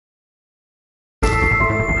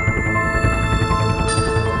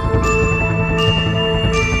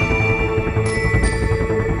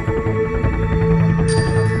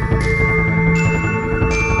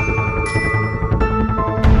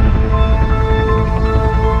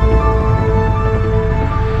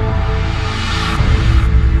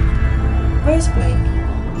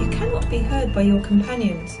by your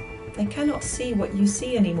companions. They cannot see what you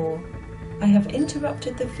see anymore. I have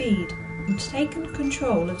interrupted the feed and taken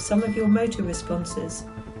control of some of your motor responses.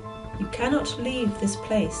 You cannot leave this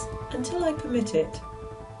place until I permit it.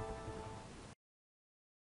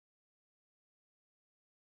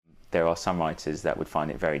 There are some writers that would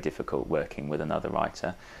find it very difficult working with another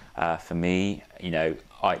writer. For me,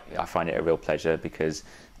 I find it a real pleasure because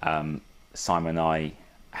Simon and I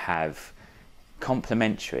have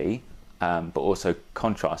complementary but also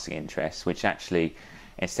contrasting interests, which actually,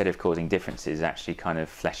 instead of causing differences, actually kind of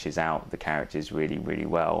fleshes out the characters really, really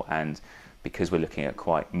well. And because we're looking at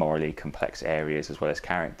quite morally complex areas as well as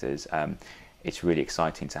characters, it's really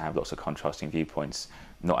exciting to have lots of contrasting viewpoints,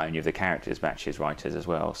 not only of the characters but actually as writers as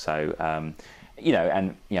well. So I'm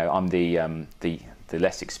the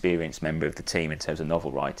less experienced member of the team in terms of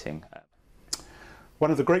novel writing.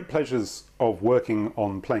 One of the great pleasures of working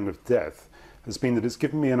on Playing with Death has been that it's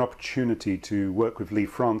given me an opportunity to work with Lee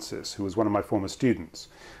Francis, who was one of my former students.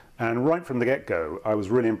 And right from the get-go, I was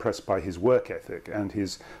really impressed by his work ethic and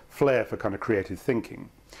his flair for kind of creative thinking.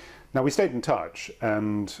 Now, we stayed in touch,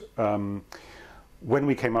 and when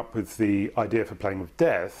we came up with the idea for Playing with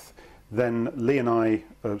Death, then Lee and I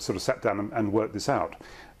sort of sat down and worked this out.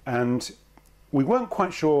 And we weren't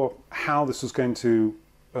quite sure how this was going to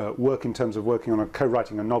work in terms of working on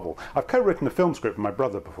co-writing a novel. I've co-written a film script with my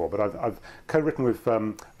brother before, but I've co-written with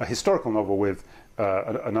a historical novel with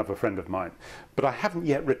another friend of mine. But I haven't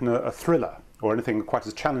yet written a thriller or anything quite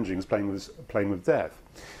as challenging as Playing with Death.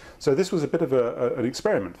 So this was a bit of an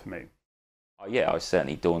experiment for me. Yeah, I was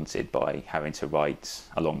certainly daunted by having to write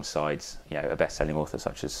alongside a best-selling author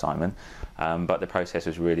such as Simon, but the process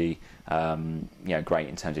was really great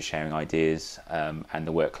in terms of sharing ideas, and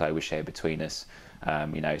the workload was shared between us.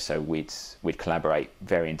 So we'd collaborate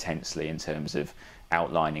very intensely in terms of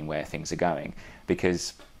outlining where things are going,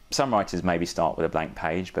 because some writers maybe start with a blank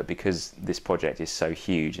page, but because this project is so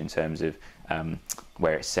huge in terms of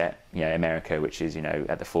where it's set, America, which is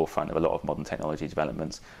at the forefront of a lot of modern technology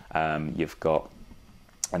developments, you've got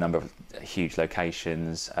a number of huge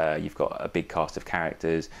locations, you've got a big cast of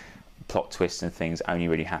characters. Plot twists and things only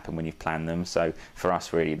really happen when you've planned them. So for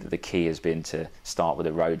us, really, the key has been to start with a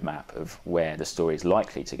roadmap of where the story is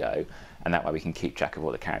likely to go, and that way we can keep track of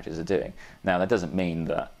what the characters are doing. Now, that doesn't mean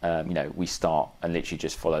that we start and literally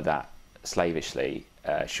just follow that slavishly.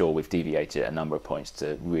 Sure, we've deviated a number of points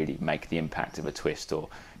to really make the impact of a twist or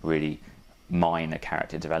really mine a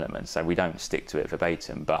character development. So we don't stick to it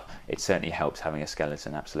verbatim, but it certainly helps having a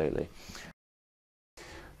skeleton, absolutely.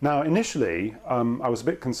 Now, initially, I was a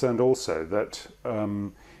bit concerned also that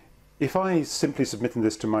if I simply submitted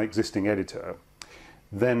this to my existing editor,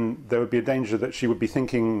 then there would be a danger that she would be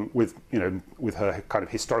thinking with her kind of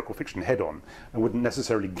historical fiction head on and wouldn't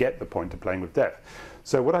necessarily get the point of Playing with Death.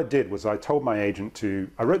 So what I did was I told my agent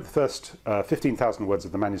I wrote the first 15,000 words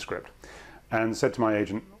of the manuscript and said to my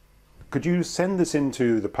agent, could you send this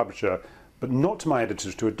into the publisher, but not to my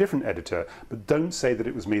editor, to a different editor, but don't say that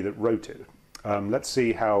it was me that wrote it. Let's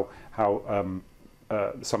see how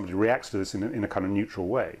somebody reacts to this in a kind of neutral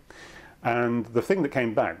way. And the thing that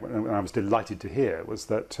came back, and I was delighted to hear, was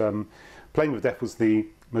that Playing with Death was the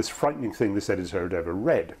most frightening thing this editor had ever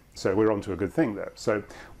read. So we're on to a good thing there. So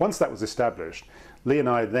once that was established, Lee and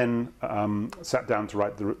I then sat down to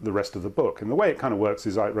write the rest of the book. And the way it kind of works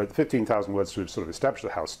is I wrote the 15,000 words to sort of establish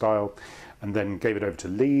the house style, and then gave it over to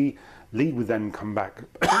Lee. Lee would then come back,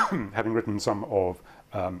 having written some of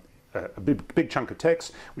a big chunk of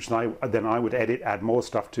text, which then I would edit, add more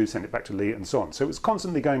stuff to, send it back to Lee, and so on. So it was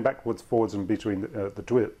constantly going backwards, forwards, and between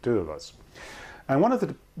the two of us. And one of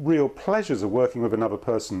the real pleasures of working with another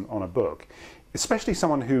person on a book, especially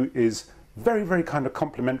someone who is very, very kind of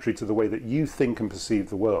complementary to the way that you think and perceive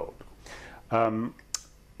the world,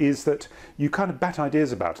 is that you kind of bat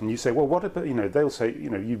ideas about, and you say, well, what if, they'll say,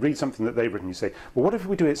 you read something that they've written, you say, well, what if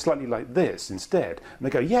we do it slightly like this instead? And they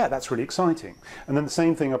go, yeah, that's really exciting. And then the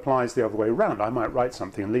same thing applies the other way around. I might write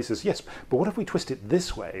something and Lee says, yes, but what if we twist it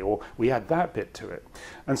this way, or we add that bit to it?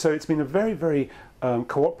 And so it's been a very, very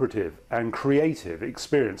cooperative and creative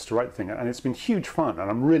experience to write the thing, and it's been huge fun, and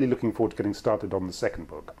I'm really looking forward to getting started on the second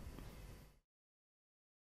book.